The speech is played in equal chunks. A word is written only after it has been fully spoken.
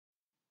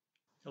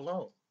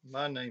Hello,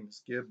 my name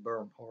is Gib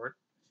Bernhardt,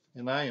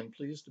 and I am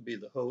pleased to be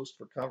the host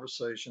for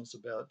Conversations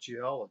about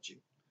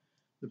Geology.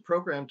 The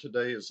program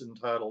today is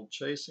entitled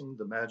Chasing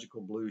the Magical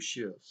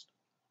Blueschist.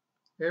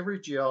 Every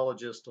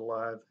geologist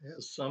alive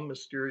has some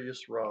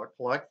mysterious rock,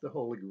 like the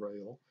Holy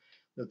Grail,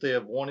 that they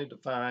have wanted to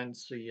find,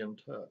 see, and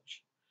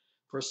touch.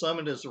 For some,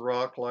 it is a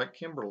rock like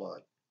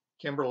Kimberlite.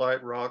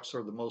 Kimberlite rocks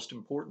are the most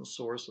important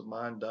source of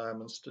mined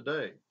diamonds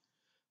today.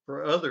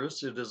 For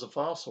others, it is a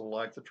fossil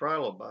like the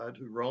trilobite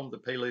who roamed the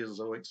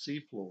Paleozoic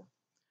seafloor.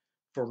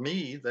 For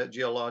me, that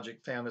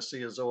geologic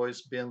fantasy has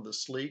always been the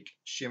sleek,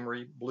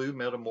 shimmery, blue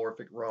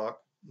metamorphic rock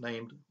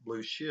named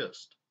Blue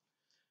Schist.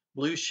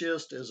 Blue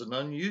schist is an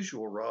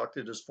unusual rock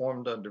that is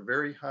formed under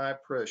very high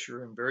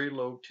pressure and very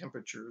low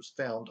temperatures,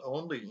 found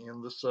only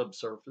in the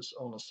subsurface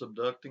on a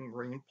subducting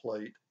marine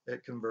plate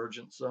at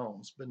convergent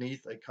zones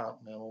beneath a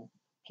continental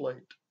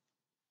plate.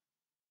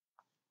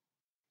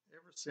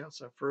 Ever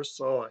since I first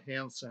saw a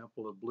hand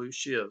sample of blue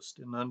schist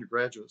in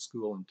undergraduate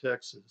school in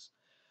Texas,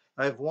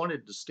 I have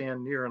wanted to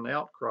stand near an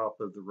outcrop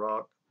of the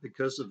rock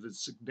because of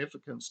its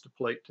significance to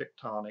plate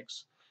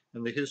tectonics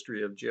and the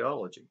history of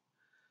geology.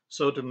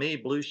 So to me,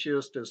 blue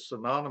schist is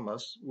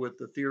synonymous with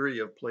the theory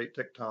of plate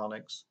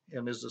tectonics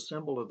and is a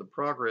symbol of the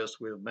progress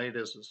we have made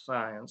as a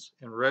science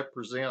and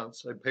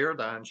represents a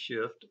paradigm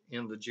shift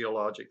in the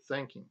geologic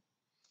thinking.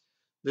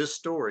 This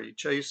story,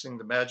 Chasing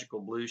the Magical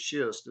Blue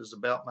Schist, is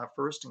about my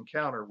first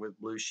encounter with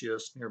blue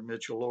schist near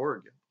Mitchell,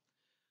 Oregon.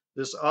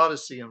 This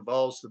odyssey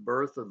involves the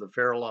birth of the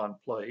Farallon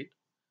Plate,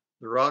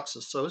 the rocks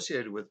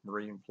associated with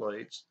marine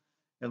plates,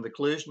 and the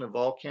collision of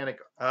volcanic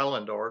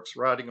island arcs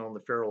riding on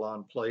the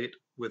Farallon Plate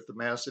with the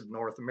massive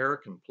North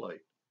American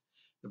Plate.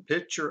 The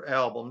picture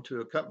album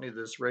to accompany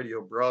this radio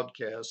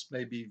broadcast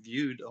may be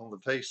viewed on the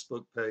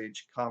Facebook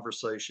page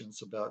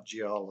Conversations About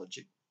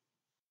Geology.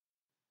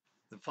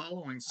 The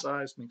following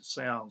seismic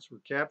sounds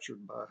were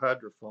captured by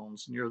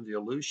hydrophones near the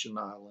Aleutian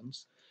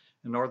Islands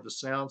and are the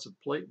sounds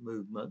of plate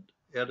movement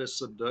at a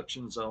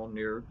subduction zone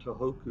near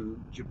Tohoku,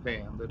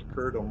 Japan that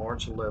occurred on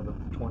March 11,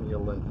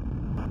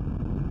 2011.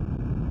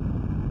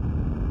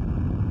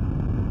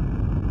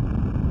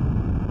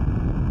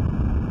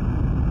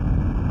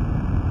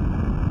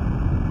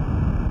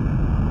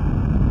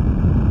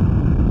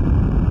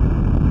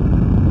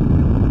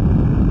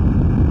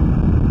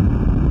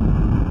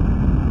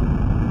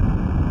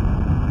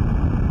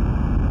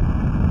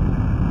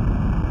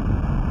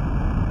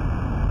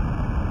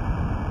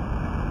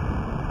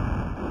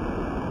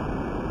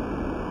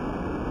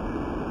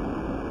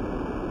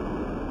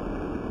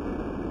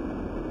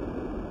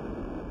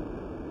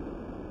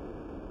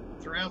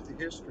 Throughout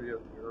the history of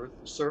the Earth,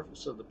 the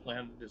surface of the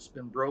planet has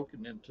been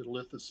broken into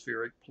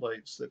lithospheric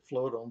plates that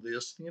float on the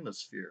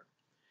asthenosphere.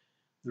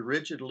 The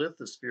rigid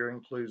lithosphere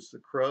includes the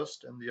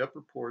crust and the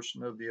upper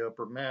portion of the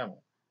upper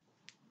mantle.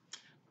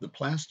 The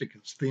plastic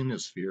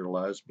asthenosphere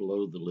lies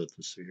below the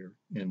lithosphere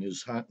and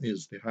is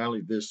the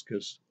highly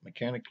viscous,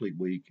 mechanically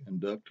weak,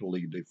 and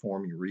ductily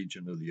deforming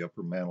region of the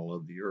upper mantle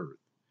of the Earth.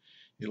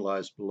 It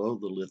lies below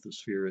the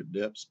lithosphere at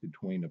depths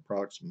between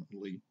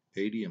approximately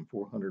 80 and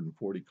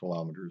 440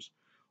 kilometers,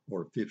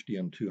 or 50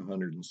 and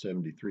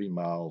 273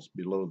 miles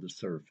below the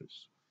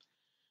surface.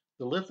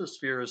 The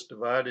lithosphere is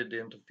divided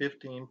into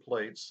 15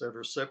 plates that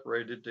are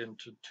separated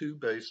into two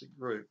basic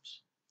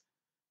groups.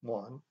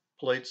 One,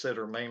 plates that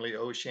are mainly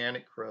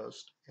oceanic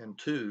crust, and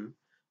two,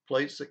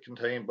 plates that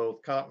contain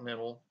both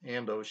continental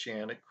and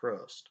oceanic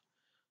crust.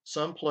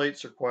 Some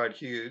plates are quite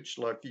huge,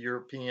 like the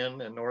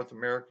European and North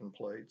American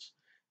plates,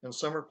 and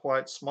some are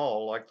quite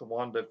small, like the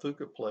Juan de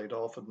Fuca plate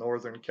off of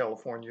northern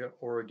California,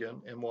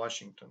 Oregon, and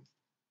Washington.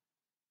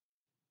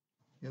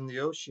 In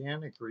the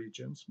oceanic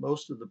regions,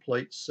 most of the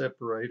plates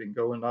separate and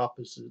go in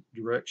opposite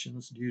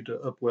directions due to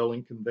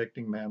upwelling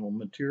convecting mantle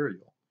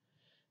material.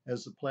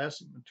 As the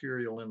plastic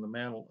material in the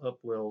mantle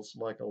upwells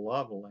like a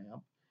lava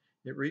lamp,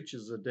 it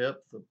reaches a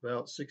depth of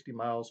about 60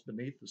 miles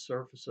beneath the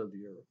surface of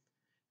the Earth.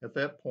 At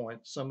that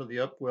point, some of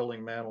the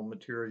upwelling mantle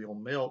material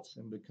melts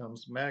and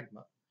becomes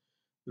magma.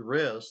 The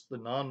rest, the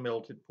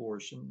non-melted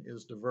portion,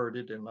 is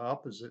diverted in the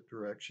opposite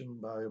direction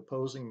by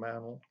opposing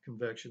mantle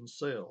convection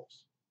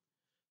cells.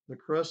 The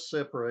crust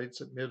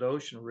separates at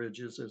mid-ocean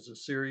ridges as a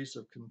series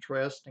of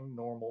contrasting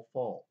normal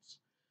faults.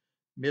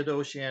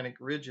 Mid-oceanic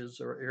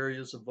ridges are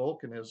areas of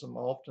volcanism,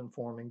 often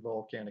forming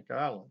volcanic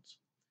islands.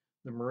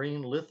 The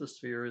marine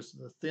lithosphere is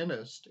the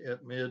thinnest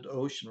at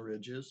mid-ocean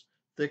ridges,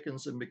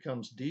 thickens and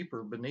becomes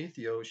deeper beneath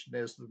the ocean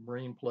as the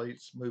marine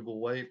plates move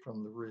away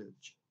from the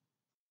ridge.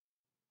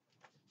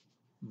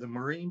 The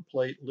marine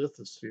plate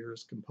lithosphere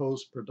is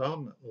composed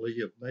predominantly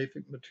of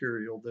mafic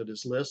material that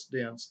is less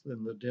dense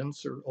than the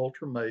denser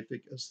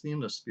ultramafic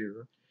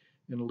asthenosphere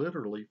and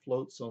literally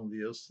floats on the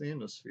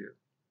asthenosphere.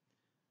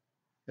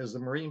 As the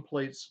marine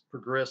plates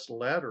progress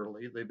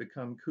laterally, they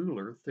become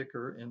cooler,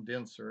 thicker, and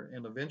denser,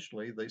 and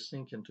eventually they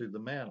sink into the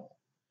mantle.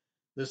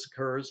 This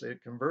occurs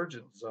at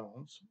convergent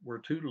zones where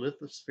two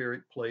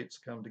lithospheric plates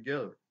come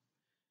together.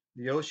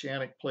 The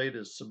oceanic plate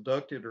is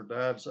subducted or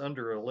dives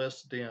under a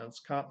less dense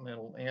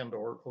continental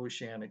and/or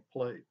oceanic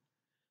plate.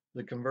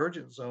 The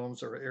convergent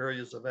zones are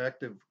areas of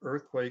active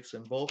earthquakes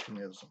and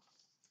volcanism.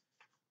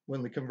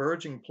 When the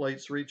converging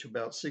plates reach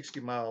about 60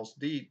 miles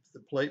deep, the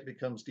plate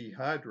becomes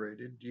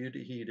dehydrated due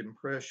to heat and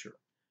pressure.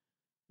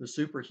 The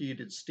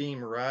superheated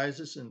steam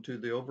rises into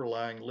the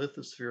overlying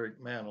lithospheric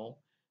mantle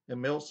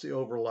and melts the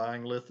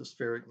overlying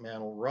lithospheric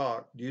mantle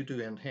rock due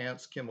to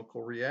enhanced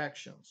chemical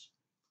reactions.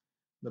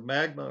 The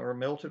magma or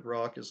melted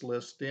rock is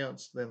less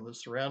dense than the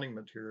surrounding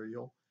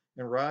material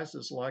and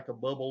rises like a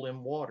bubble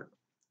in water,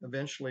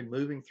 eventually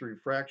moving through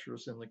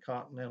fractures in the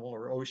continental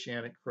or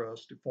oceanic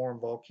crust to form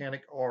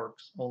volcanic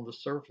arcs on the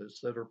surface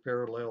that are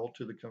parallel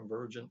to the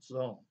convergent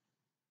zone.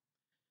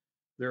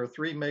 There are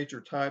three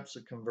major types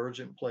of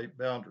convergent plate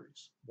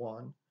boundaries.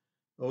 1,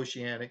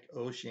 oceanic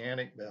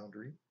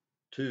boundary.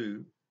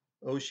 2,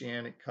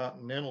 oceanic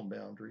continental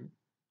boundary.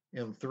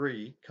 And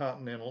 3,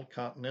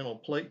 continental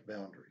plate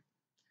boundary.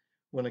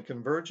 When a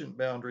convergent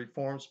boundary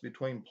forms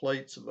between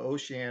plates of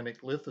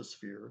oceanic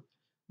lithosphere,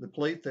 the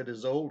plate that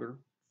is older,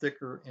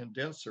 thicker, and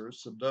denser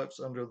subducts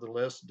under the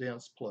less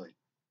dense plate.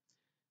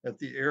 At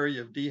the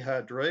area of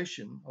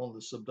dehydration on the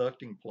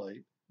subducting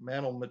plate,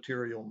 mantle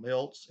material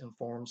melts and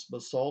forms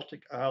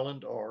basaltic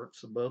island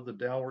arcs above the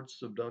downward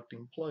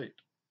subducting plate.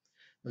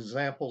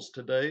 Examples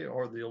today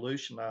are the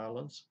Aleutian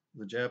Islands,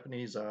 the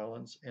Japanese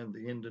Islands, and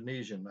the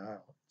Indonesian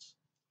Islands.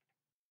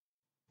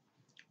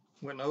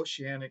 When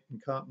oceanic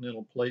and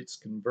continental plates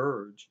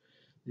converge,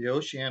 the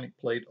oceanic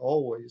plate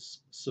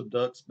always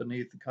subducts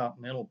beneath the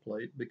continental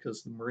plate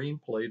because the marine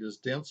plate is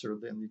denser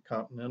than the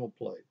continental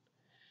plate.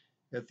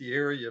 At the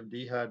area of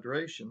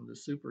dehydration, the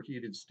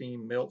superheated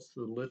steam melts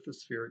the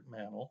lithospheric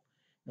mantle,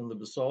 and the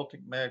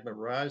basaltic magma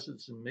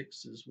rises and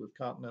mixes with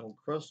continental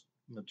crust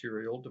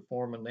material to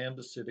form an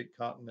andesitic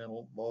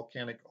continental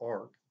volcanic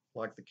arc,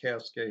 like the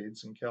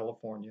Cascades in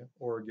California,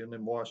 Oregon,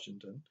 and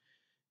Washington,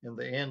 and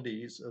the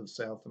Andes of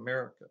South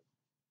America.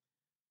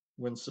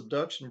 When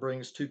subduction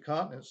brings two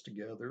continents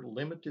together,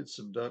 limited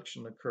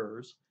subduction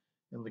occurs,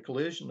 and the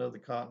collision of the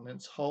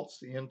continents halts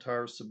the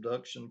entire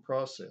subduction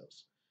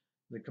process.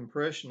 The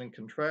compression and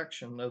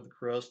contraction of the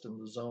crust in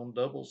the zone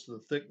doubles the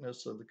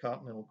thickness of the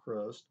continental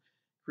crust,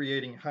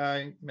 creating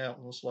high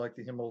mountains like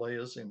the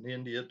Himalayas in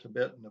India,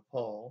 Tibet, and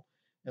Nepal,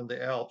 and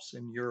the Alps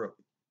in Europe.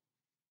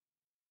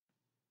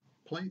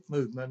 Plate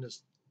movement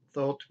is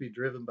thought to be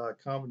driven by a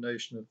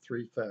combination of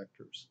three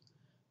factors.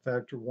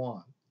 Factor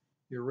 1,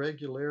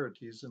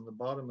 irregularities in the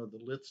bottom of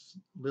the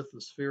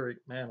lithospheric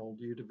mantle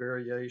due to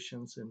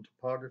variations in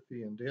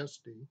topography and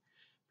density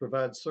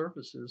provide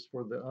surfaces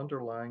for the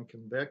underlying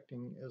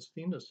convecting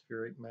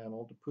asthenospheric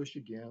mantle to push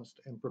against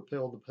and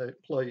propel the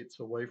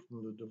plates away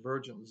from the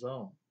divergent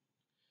zone.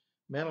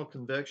 Mantle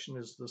convection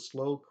is the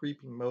slow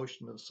creeping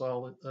motion of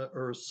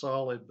Earth's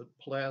solid but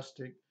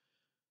plastic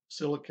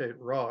silicate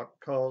rock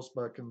caused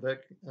by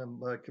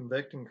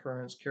convecting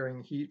currents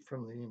carrying heat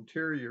from the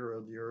interior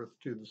of the Earth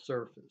to the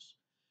surface.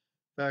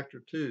 Factor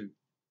 2,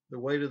 the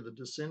weight of the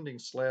descending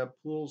slab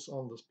pulls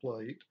on this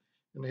plate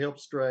and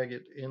helps drag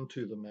it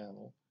into the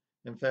mantle.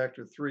 And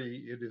factor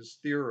 3, it is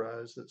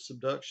theorized that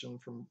subduction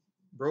from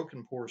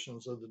broken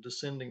portions of the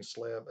descending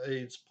slab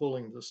aids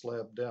pulling the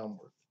slab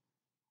downward.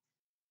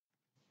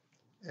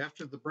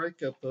 After the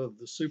breakup of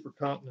the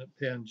supercontinent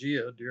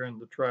Pangaea during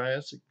the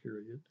Triassic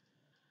period,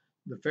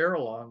 the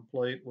Farallon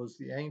Plate was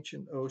the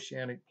ancient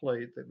oceanic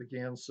plate that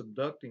began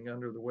subducting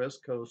under the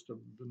west coast of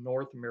the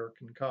North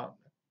American continent.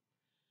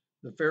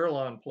 The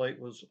Farallon Plate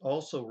was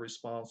also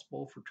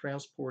responsible for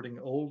transporting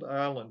old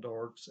island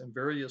arcs and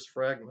various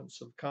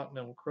fragments of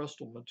continental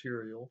crustal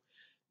material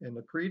and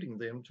accreting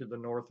them to the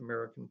North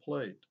American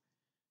plate.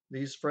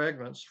 These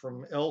fragments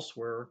from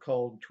elsewhere are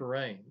called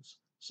terranes,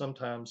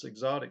 sometimes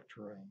exotic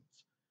terranes.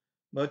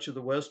 Much of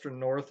the western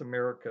North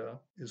America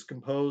is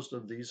composed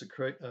of these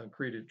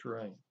accreted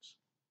terranes.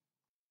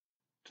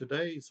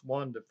 Today's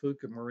Juan de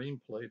Fuca marine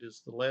plate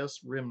is the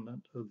last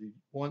remnant of the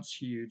once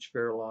huge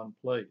Farallon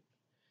Plate.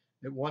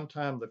 At one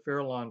time, the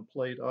Farallon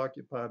Plate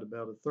occupied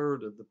about a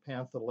third of the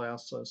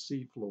Panthalassa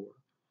seafloor,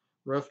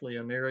 roughly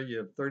an area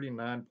of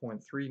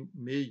 39.3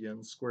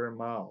 million square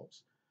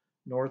miles.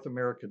 North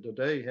America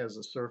today has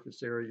a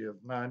surface area of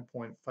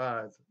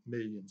 9.5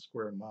 million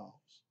square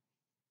miles.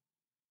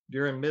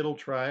 During Middle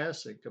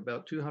Triassic,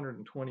 about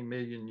 220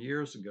 million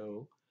years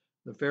ago,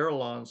 the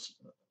Farallon's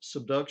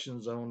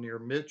subduction zone near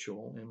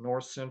Mitchell in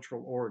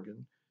north-central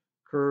Oregon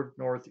curved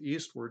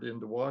northeastward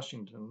into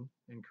Washington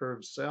and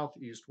curved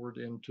southeastward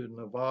into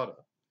Nevada.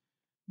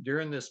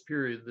 During this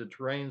period, the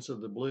terrains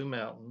of the Blue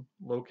Mountain,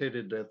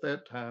 located at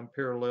that time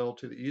parallel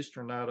to the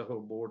eastern Idaho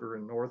border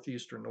in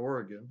northeastern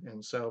Oregon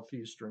and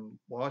southeastern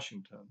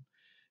Washington,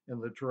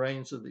 and the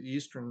terrains of the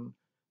eastern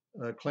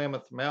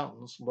Klamath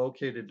Mountains,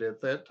 located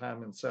at that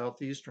time in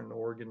southeastern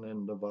Oregon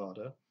and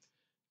Nevada,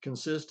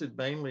 consisted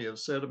mainly of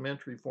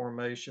sedimentary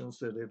formations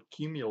that had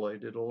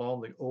accumulated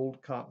along the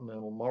old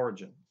continental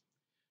margin.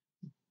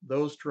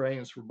 Those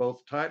terrains were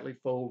both tightly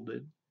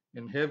folded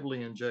and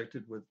heavily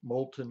injected with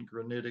molten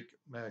granitic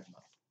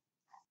magma.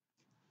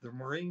 The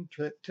marine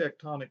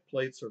tectonic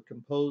plates are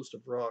composed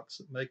of rocks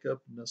that make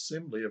up an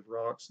assembly of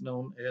rocks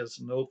known as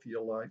an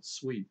ophiolite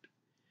suite.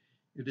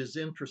 It is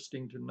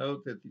interesting to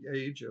note that the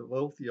age of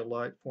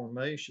ophiolite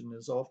formation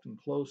is often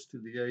close to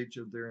the age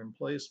of their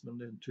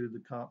emplacement into the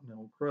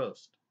continental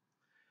crust.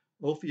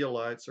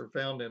 Ophiolites are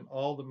found in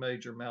all the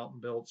major mountain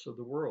belts of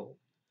the world.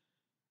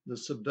 The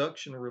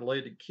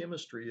subduction-related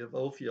chemistry of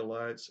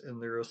ophiolites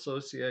and their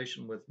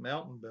association with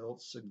mountain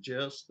belts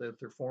suggests that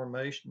their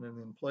formation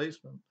and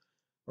emplacement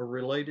are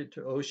related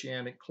to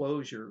oceanic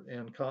closure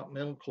and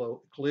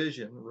continental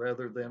collision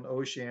rather than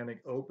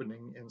oceanic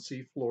opening and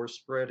seafloor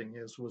spreading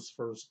as was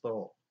first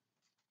thought.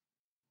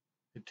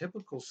 A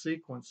typical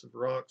sequence of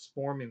rocks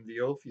forming the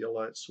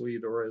ophiolite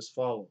suite are as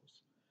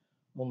follows.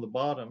 On the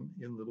bottom,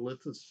 in the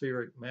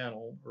lithospheric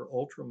mantle, are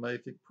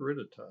ultramafic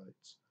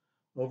peridotites,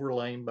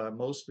 overlain by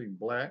mostly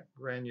black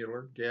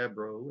granular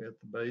gabbro at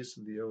the base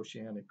of the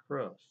oceanic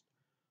crust,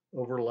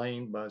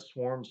 overlain by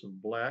swarms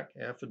of black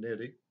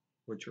aphanitic,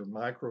 which are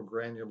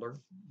microgranular,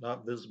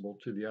 not visible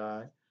to the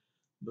eye,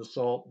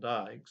 basalt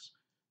dikes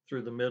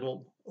through the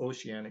middle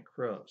oceanic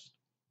crust.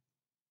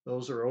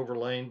 Those are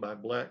overlain by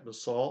black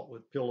basalt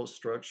with pillow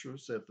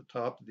structures at the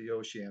top of the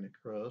oceanic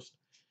crust.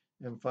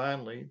 And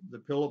finally, the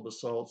pillow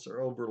basalts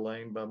are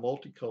overlain by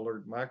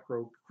multicolored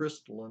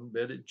microcrystalline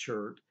bedded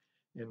chert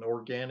and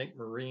organic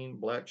marine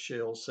black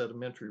shale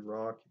sedimentary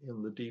rock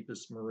in the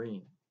deepest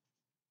marine.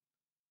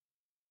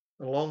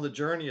 Along the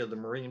journey of the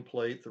marine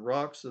plate, the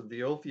rocks of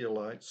the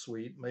ophiolite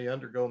suite may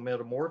undergo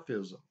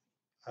metamorphism,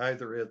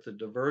 either at the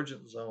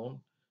divergent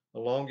zone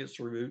along its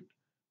route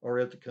or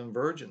at the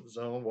convergent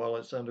zone while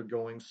it's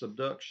undergoing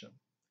subduction.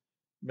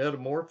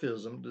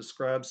 Metamorphism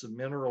describes the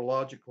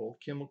mineralogical,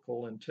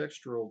 chemical, and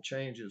textural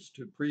changes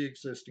to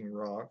pre-existing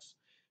rocks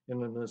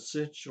in an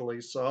essentially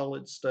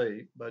solid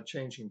state by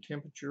changing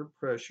temperature,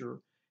 pressure,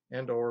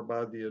 and/or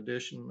by the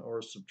addition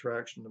or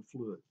subtraction of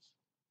fluids.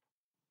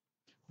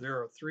 There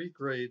are three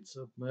grades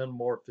of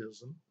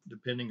metamorphism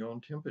depending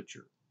on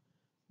temperature.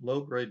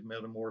 Low-grade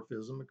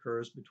metamorphism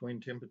occurs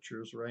between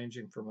temperatures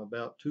ranging from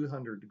about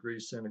 200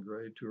 degrees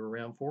centigrade to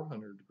around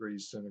 400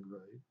 degrees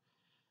centigrade.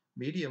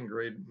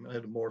 Medium-grade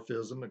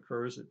metamorphism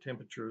occurs at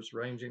temperatures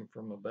ranging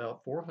from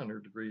about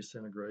 400 degrees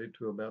centigrade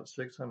to about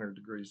 600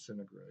 degrees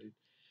centigrade.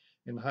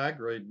 And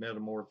high-grade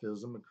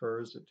metamorphism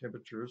occurs at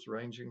temperatures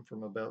ranging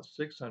from about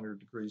 600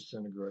 degrees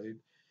centigrade,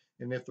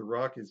 and if the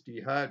rock is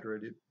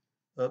dehydrated,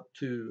 up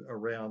to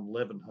around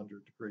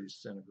 1100 degrees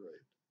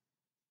centigrade.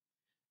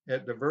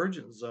 At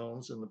divergent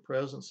zones in the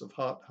presence of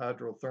hot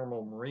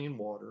hydrothermal marine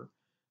water,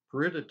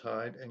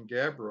 peridotite and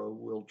gabbro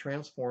will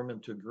transform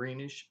into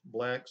greenish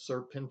black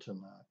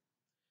serpentinite.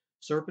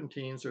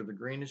 Serpentines are the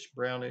greenish,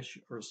 brownish,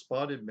 or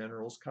spotted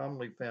minerals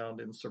commonly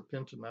found in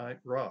serpentinite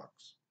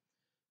rocks.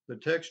 The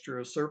texture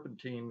of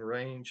serpentine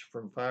range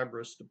from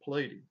fibrous to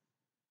platy.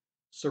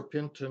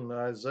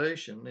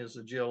 Serpentinization is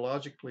a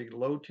geologically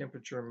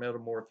low-temperature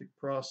metamorphic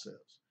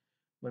process.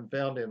 When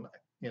found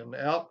in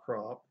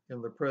outcrop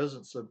in the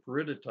presence of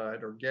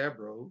peridotite or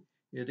gabbro,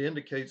 it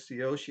indicates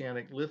the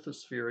oceanic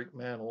lithospheric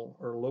mantle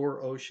or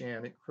lower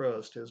oceanic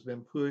crust has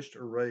been pushed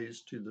or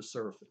raised to the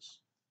surface.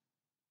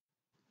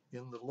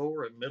 In the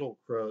lower and middle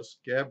crust,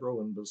 gabbro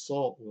and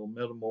basalt will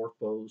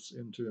metamorphose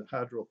into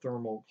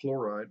hydrothermal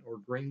chlorite or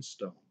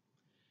greenstone.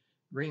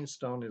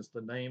 Greenstone is the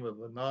name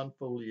of a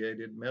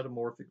non-foliated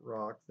metamorphic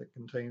rock that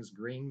contains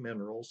green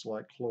minerals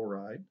like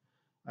chlorite,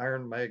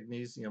 iron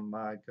magnesium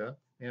mica,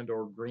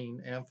 and/or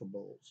green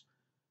amphiboles.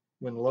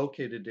 When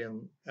located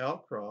in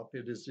outcrop,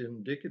 it is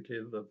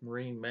indicative of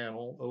marine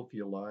mantle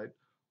ophiolite,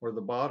 or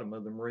the bottom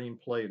of the marine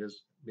plate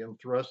has been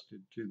thrusted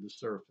to the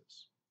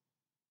surface.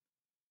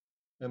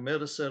 A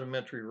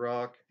metasedimentary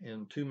rock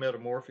and two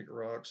metamorphic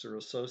rocks are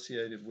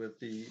associated with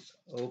the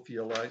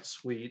ophiolite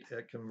suite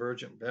at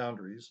convergent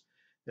boundaries.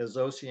 As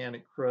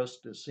oceanic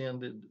crust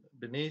descended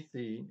beneath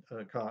the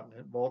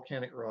continent,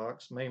 volcanic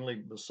rocks, mainly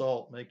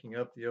basalt making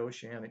up the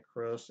oceanic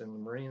crust, and the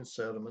marine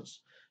sediments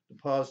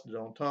deposited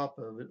on top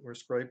of it were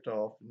scraped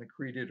off and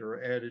accreted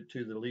or added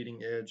to the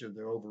leading edge of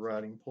the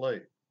overriding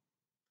plate.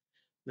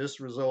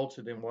 This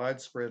resulted in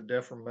widespread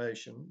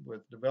deformation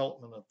with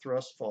development of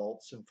thrust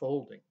faults and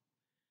folding.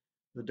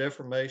 The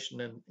deformation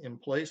and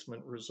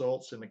emplacement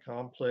results in a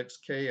complex,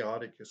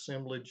 chaotic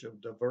assemblage of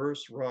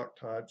diverse rock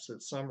types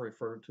that some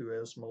refer to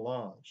as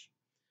melange.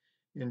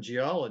 In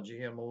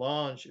geology, a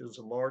melange is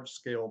a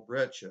large-scale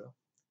breccia.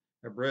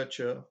 A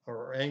breccia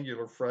are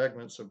angular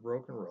fragments of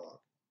broken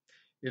rock.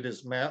 It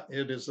is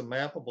a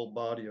mappable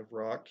body of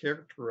rock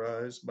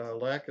characterized by a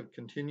lack of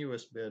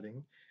continuous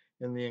bedding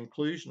and the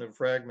inclusion of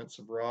fragments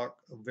of rock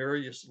of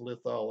various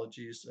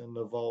lithologies and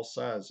of all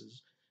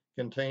sizes,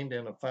 contained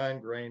in a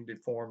fine-grained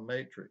deformed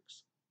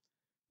matrix.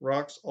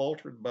 Rocks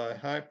altered by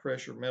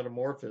high-pressure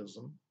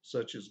metamorphism,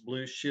 such as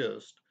Bliss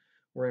Schist,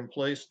 were in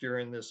place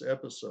during this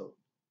episode.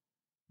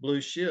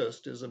 Bliss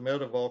Schist is a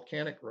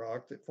metavolcanic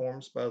rock that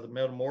forms by the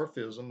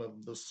metamorphism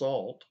of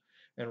basalt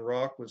and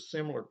rock with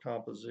similar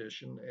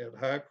composition at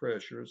high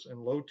pressures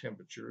and low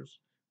temperatures,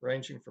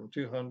 ranging from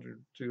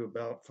 200 to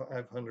about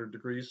 500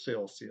 degrees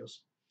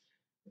Celsius,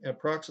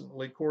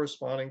 approximately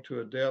corresponding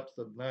to a depth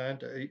of 9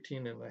 to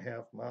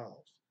 18.5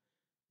 miles.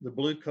 The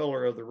blue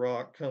color of the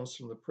rock comes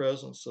from the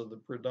presence of the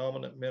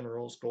predominant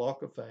minerals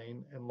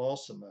glaucophane and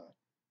lawsonite.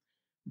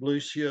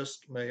 Blue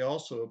schist may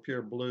also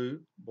appear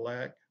blue,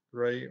 black,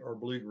 gray, or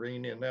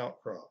blue-green in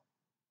outcrop.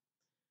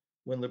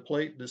 When the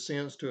plate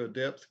descends to a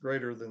depth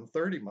greater than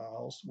 30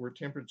 miles, where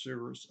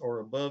temperatures are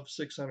above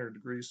 600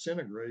 degrees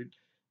centigrade,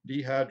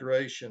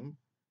 dehydration,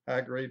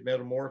 high-grade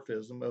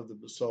metamorphism of the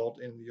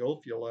basalt in the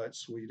ophiolite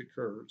suite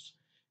occurs,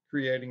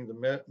 creating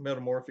the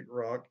metamorphic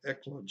rock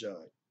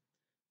eclogite.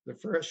 The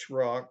fresh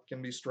rock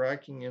can be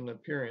striking in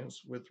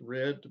appearance with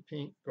red to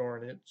pink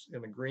garnets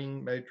and a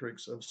green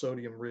matrix of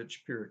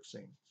sodium-rich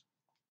pyroxenes.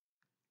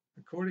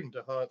 According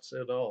to Hotz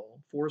et al.,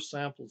 4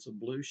 samples of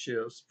blue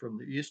schist from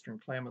the eastern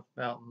Klamath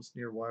Mountains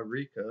near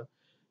Wairika,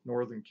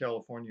 northern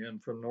California,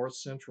 and from north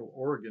central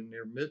Oregon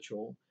near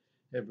Mitchell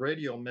have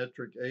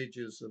radiometric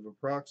ages of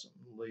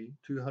approximately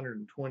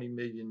 220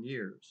 million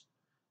years,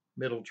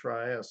 Middle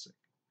Triassic.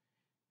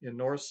 In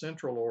north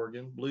central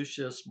Oregon, blue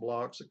schist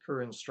blocks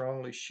occur in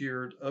strongly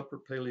sheared upper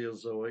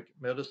Paleozoic,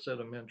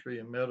 metasedimentary,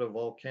 and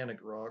metavolcanic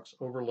rocks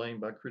overlain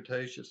by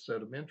Cretaceous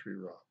sedimentary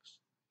rocks.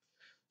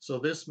 So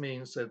this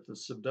means that the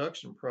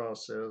subduction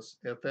process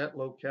at that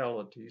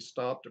locality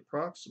stopped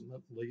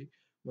approximately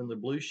when the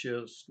blue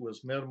schist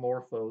was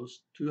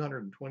metamorphosed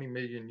 220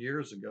 million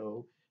years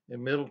ago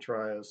in Middle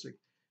Triassic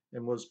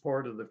and was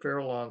part of the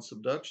Farallon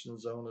subduction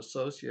zone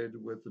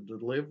associated with the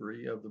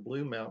delivery of the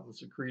Blue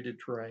Mountains accreted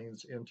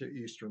terrains into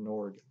eastern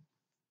Oregon.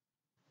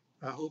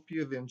 I hope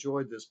you have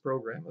enjoyed this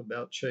program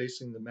about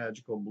chasing the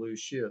magical blue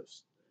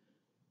schist.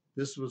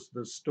 This was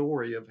the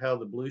story of how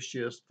the blue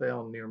schist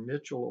found near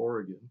Mitchell,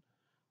 Oregon,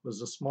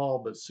 was a small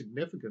but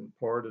significant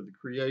part of the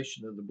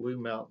creation of the Blue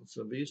Mountains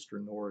of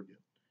eastern Oregon.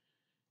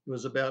 It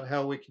was about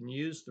how we can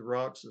use the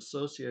rocks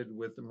associated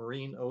with the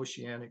marine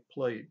oceanic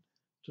plate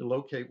to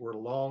locate where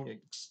long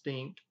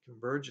extinct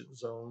convergent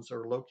zones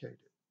are located.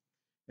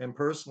 And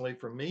personally,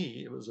 for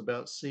me, it was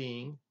about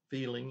seeing,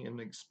 feeling, and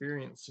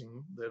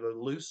experiencing that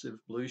elusive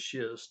blue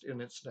schist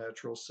in its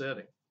natural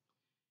setting.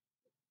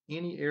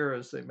 Any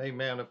errors that may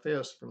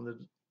manifest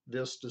from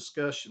this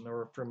discussion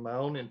are from my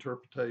own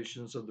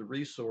interpretations of the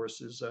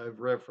resources I've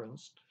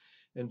referenced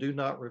and do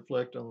not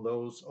reflect on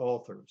those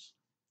authors.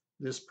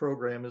 This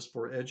program is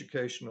for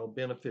educational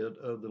benefit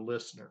of the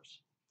listeners.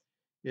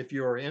 If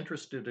you are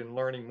interested in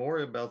learning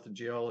more about the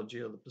geology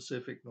of the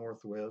Pacific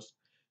Northwest,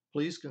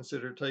 please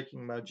consider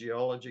taking my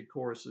geology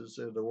courses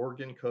at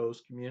Oregon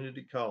Coast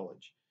Community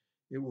College.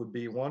 It would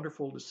be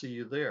wonderful to see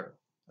you there.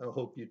 I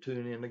hope you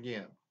tune in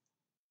again.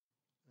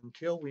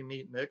 Until we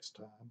meet next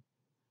time,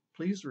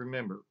 please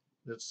remember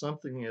that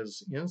something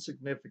as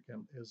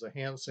insignificant as a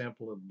hand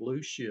sample of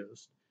blue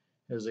schist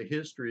has a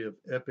history of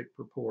epic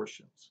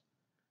proportions,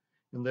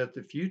 and that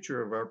the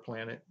future of our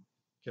planet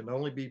can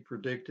only be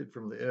predicted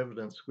from the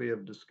evidence we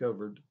have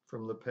discovered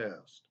from the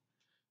past.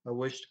 I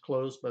wish to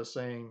close by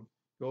saying,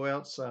 go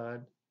outside,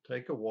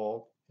 take a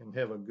walk, and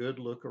have a good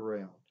look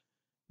around,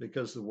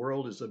 because the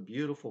world is a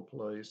beautiful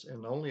place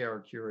and only our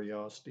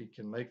curiosity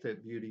can make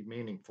that beauty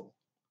meaningful.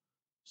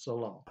 So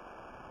long.